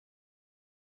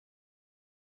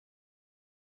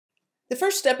The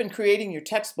first step in creating your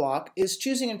text block is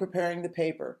choosing and preparing the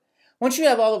paper. Once you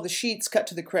have all of the sheets cut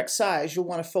to the correct size, you'll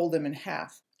want to fold them in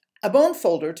half. A bone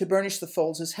folder to burnish the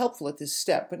folds is helpful at this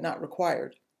step, but not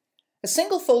required. A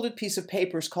single folded piece of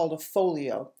paper is called a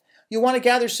folio. You'll want to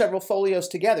gather several folios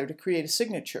together to create a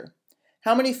signature.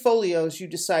 How many folios you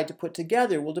decide to put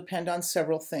together will depend on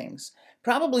several things,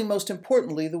 probably most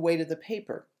importantly the weight of the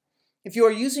paper. If you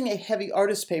are using a heavy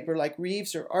artist paper like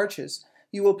Rives or Arches,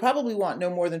 you will probably want no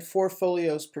more than 4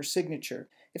 folios per signature.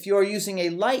 If you are using a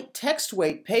light text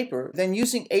weight paper, then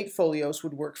using 8 folios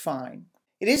would work fine.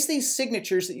 It is these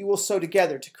signatures that you will sew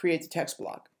together to create the text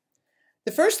block.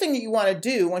 The first thing that you want to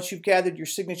do once you've gathered your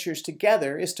signatures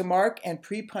together is to mark and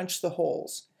pre-punch the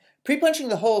holes. Pre-punching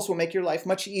the holes will make your life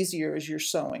much easier as you're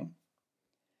sewing.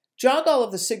 Jog all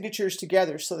of the signatures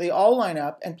together so they all line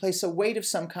up and place a weight of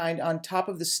some kind on top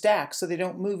of the stack so they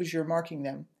don't move as you're marking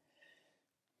them.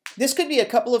 This could be a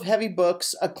couple of heavy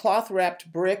books, a cloth-wrapped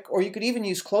brick, or you could even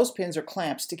use clothespins or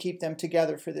clamps to keep them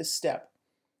together for this step.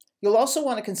 You'll also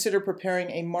want to consider preparing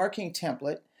a marking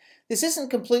template. This isn't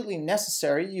completely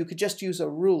necessary, you could just use a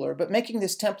ruler, but making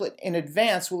this template in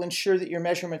advance will ensure that your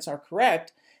measurements are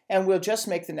correct and will just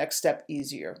make the next step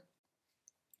easier.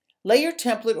 Lay your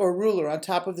template or ruler on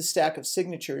top of the stack of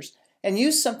signatures and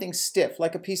use something stiff,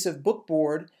 like a piece of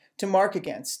bookboard, to mark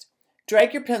against.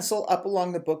 Drag your pencil up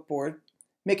along the bookboard,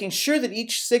 making sure that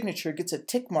each signature gets a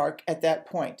tick mark at that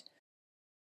point.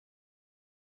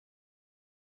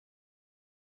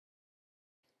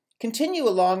 Continue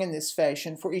along in this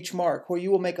fashion for each mark, where you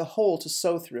will make a hole to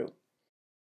sew through.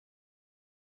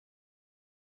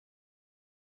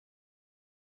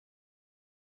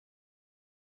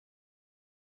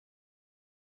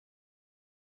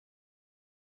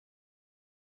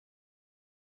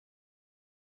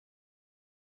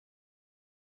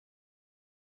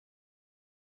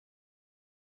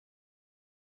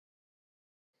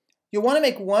 You'll want to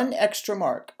make one extra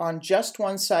mark on just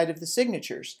one side of the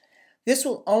signatures. This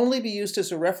will only be used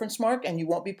as a reference mark, and you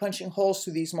won't be punching holes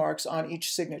through these marks on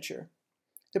each signature.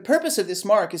 The purpose of this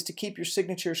mark is to keep your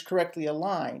signatures correctly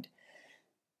aligned.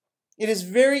 It is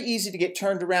very easy to get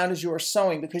turned around as you are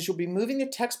sewing because you'll be moving the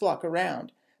text block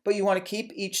around, but you want to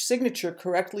keep each signature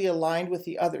correctly aligned with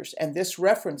the others, and this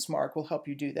reference mark will help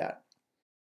you do that.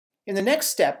 In the next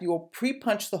step, you will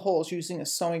pre-punch the holes using a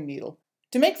sewing needle.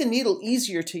 To make the needle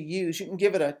easier to use, you can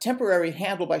give it a temporary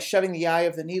handle by shoving the eye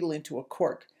of the needle into a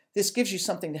cork. This gives you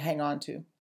something to hang on to.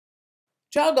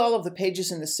 Jog all of the pages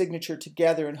in the signature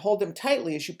together and hold them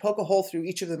tightly as you poke a hole through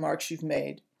each of the marks you've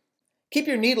made. Keep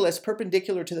your needle as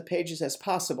perpendicular to the pages as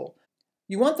possible.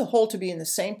 You want the hole to be in the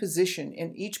same position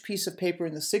in each piece of paper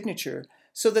in the signature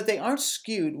so that they aren't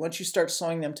skewed once you start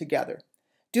sewing them together.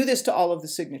 Do this to all of the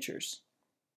signatures.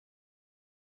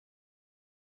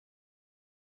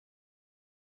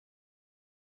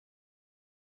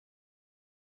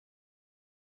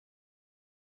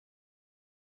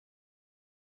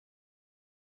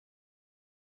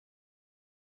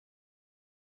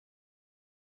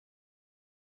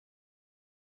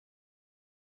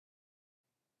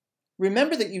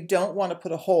 Remember that you don't want to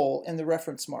put a hole in the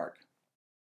reference mark.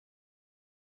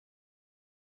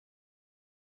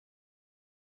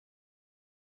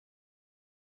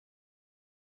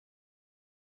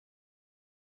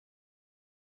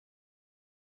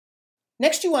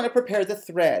 Next, you want to prepare the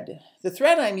thread. The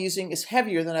thread I'm using is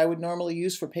heavier than I would normally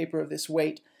use for paper of this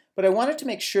weight, but I wanted to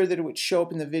make sure that it would show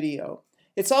up in the video.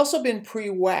 It's also been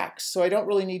pre-waxed, so I don't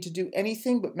really need to do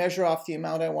anything but measure off the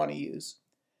amount I want to use.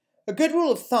 A good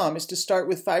rule of thumb is to start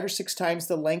with 5 or 6 times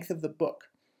the length of the book.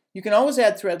 You can always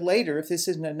add thread later if this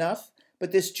isn't enough,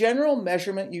 but this general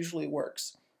measurement usually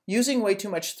works. Using way too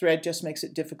much thread just makes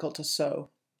it difficult to sew.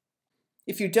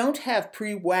 If you don't have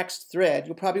pre-waxed thread,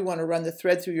 you'll probably want to run the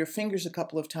thread through your fingers a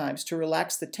couple of times to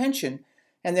relax the tension,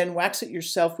 and then wax it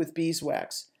yourself with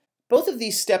beeswax. Both of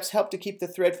these steps help to keep the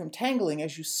thread from tangling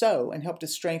as you sew and help to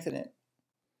strengthen it.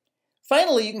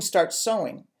 Finally, you can start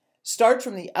sewing. Start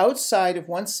from the outside of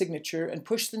one signature and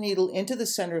push the needle into the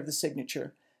center of the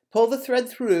signature. Pull the thread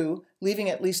through, leaving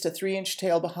at least a 3-inch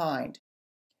tail behind.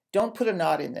 Don't put a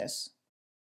knot in this.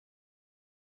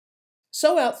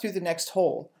 Sew out through the next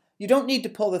hole. You don't need to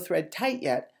pull the thread tight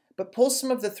yet, but pull some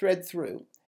of the thread through.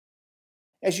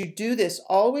 As you do this,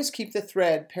 always keep the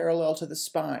thread parallel to the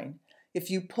spine. If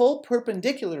you pull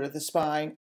perpendicular to the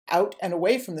spine, out and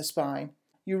away from the spine,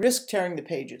 you risk tearing the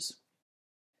pages.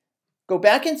 Go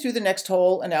back in through the next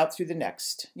hole and out through the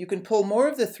next. You can pull more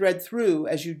of the thread through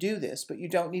as you do this, but you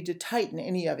don't need to tighten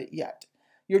any of it yet.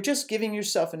 You're just giving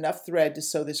yourself enough thread to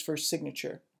sew this first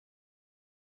signature.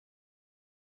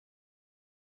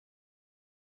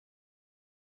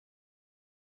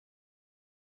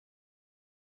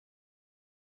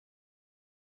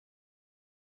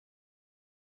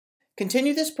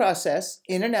 Continue this process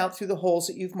in and out through the holes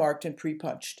that you've marked and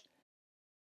pre-punched.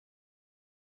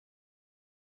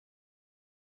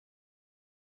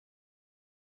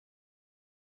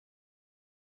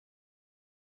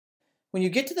 When you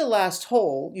get to the last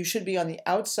hole, you should be on the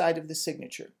outside of the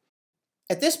signature.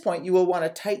 At this point, you will want to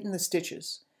tighten the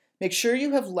stitches. Make sure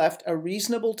you have left a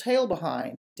reasonable tail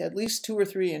behind, at least 2 or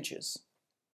 3 inches.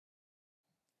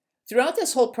 Throughout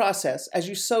this whole process, as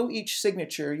you sew each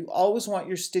signature, you always want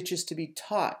your stitches to be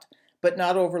taut, but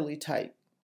not overly tight.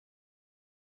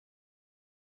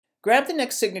 Grab the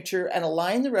next signature and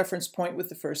align the reference point with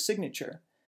the first signature.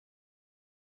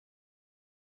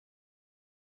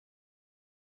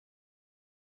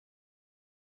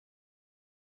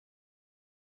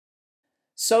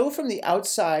 Sew from the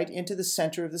outside into the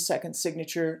center of the second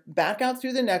signature, back out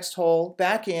through the next hole,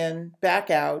 back in, back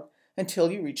out,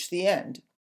 until you reach the end.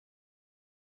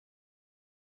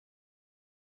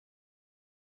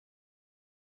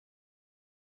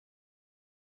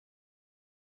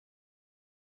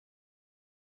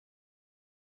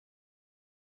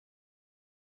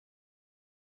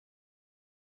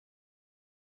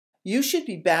 You should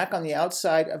be back on the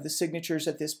outside of the signatures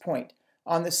at this point,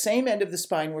 on the same end of the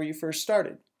spine where you first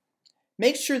started.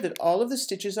 Make sure that all of the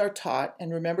stitches are taut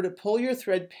and remember to pull your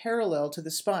thread parallel to the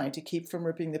spine to keep from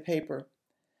ripping the paper.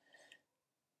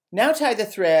 Now tie the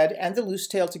thread and the loose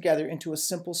tail together into a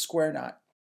simple square knot.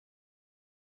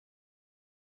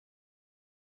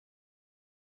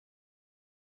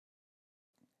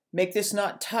 Make this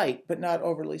knot tight but not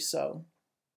overly so.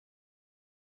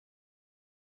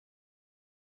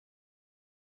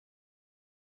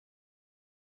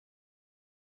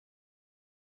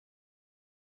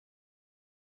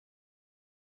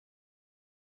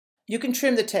 You can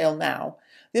trim the tail now.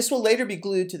 This will later be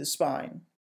glued to the spine.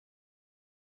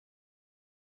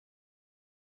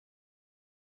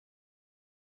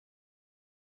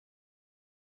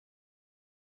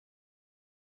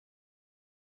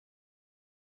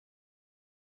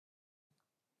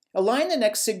 Align the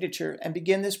next signature and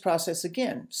begin this process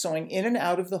again, sewing in and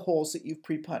out of the holes that you've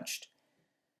pre-punched.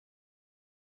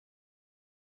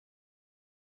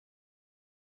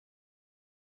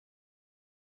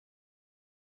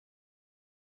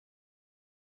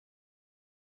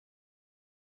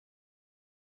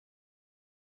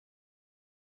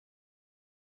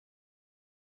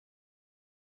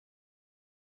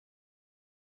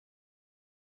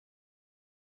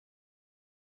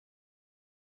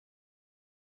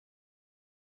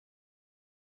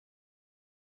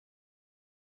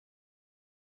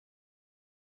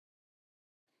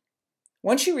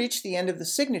 Once you reach the end of the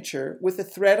signature, with the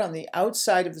thread on the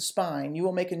outside of the spine, you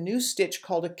will make a new stitch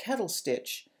called a kettle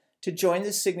stitch to join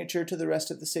the signature to the rest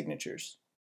of the signatures.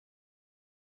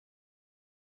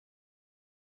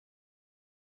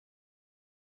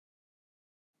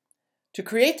 To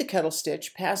create the kettle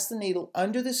stitch, pass the needle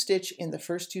under the stitch in the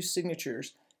first 2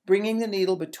 signatures, bringing the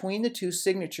needle between the 2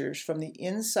 signatures from the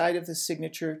inside of the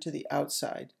signature to the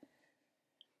outside.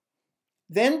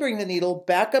 Then bring the needle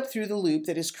back up through the loop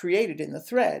that is created in the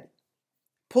thread.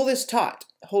 Pull this taut,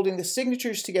 holding the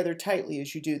signatures together tightly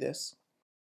as you do this.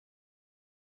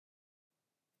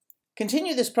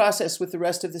 Continue this process with the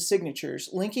rest of the signatures,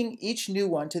 linking each new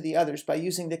one to the others by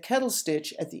using the kettle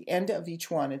stitch at the end of each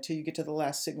one until you get to the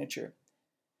last signature.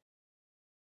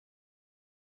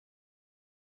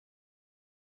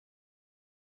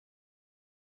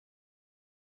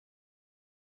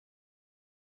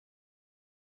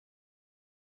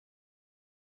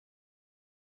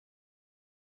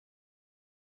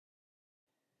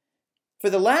 For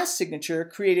the last signature,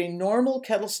 create a normal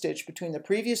kettle stitch between the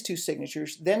previous 2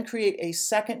 signatures, then create a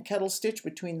second kettle stitch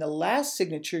between the last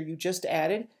signature you just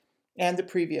added and the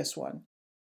previous one.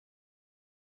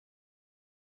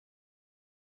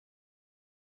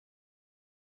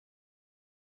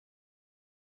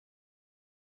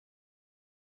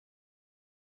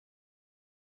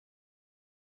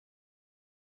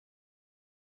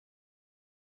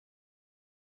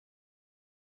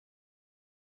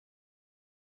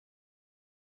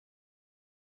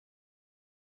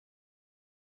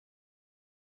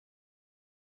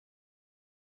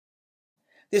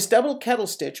 This double kettle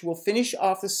stitch will finish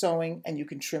off the sewing and you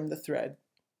can trim the thread.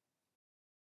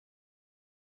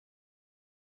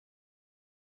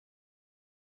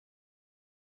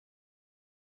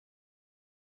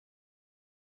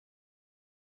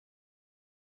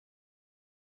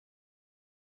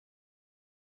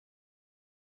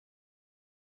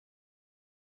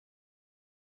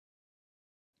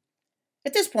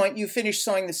 At this point, you've finished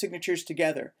sewing the signatures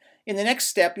together. In the next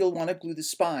step, you'll want to glue the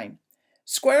spine.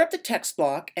 Square up the text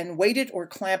block and weight it or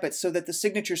clamp it so that the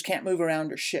signatures can't move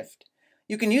around or shift.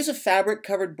 You can use a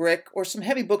fabric-covered brick or some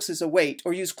heavy books as a weight,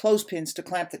 or use clothespins to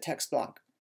clamp the text block.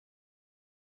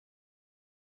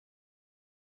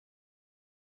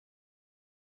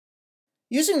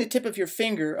 Using the tip of your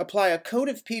finger, apply a coat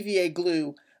of PVA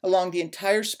glue along the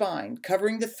entire spine,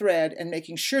 covering the thread and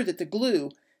making sure that the glue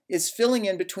is filling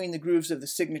in between the grooves of the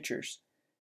signatures.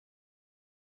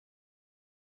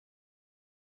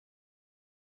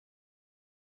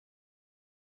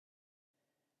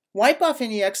 Wipe off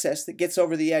any excess that gets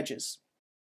over the edges.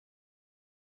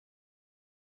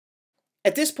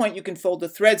 At this point, you can fold the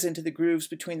threads into the grooves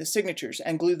between the signatures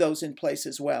and glue those in place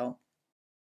as well.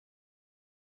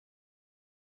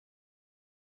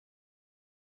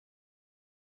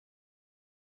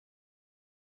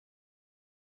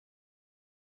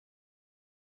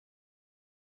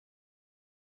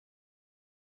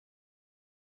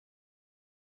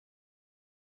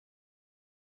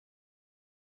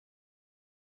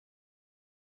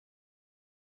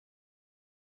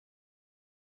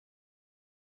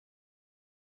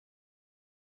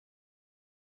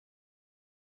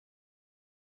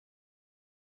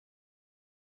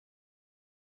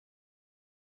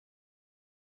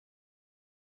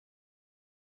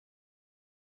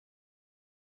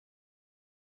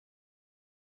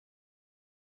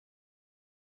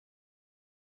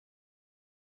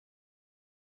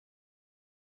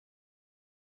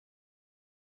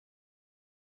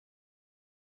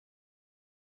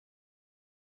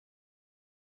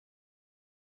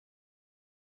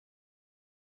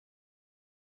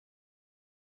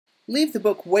 Leave the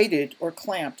book weighted or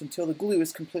clamped until the glue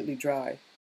is completely dry.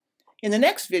 In the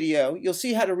next video, you'll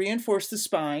see how to reinforce the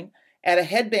spine, add a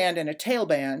headband and a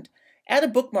tailband, add a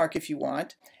bookmark if you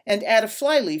want, and add a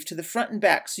flyleaf to the front and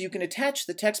back so you can attach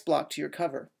the text block to your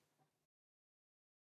cover.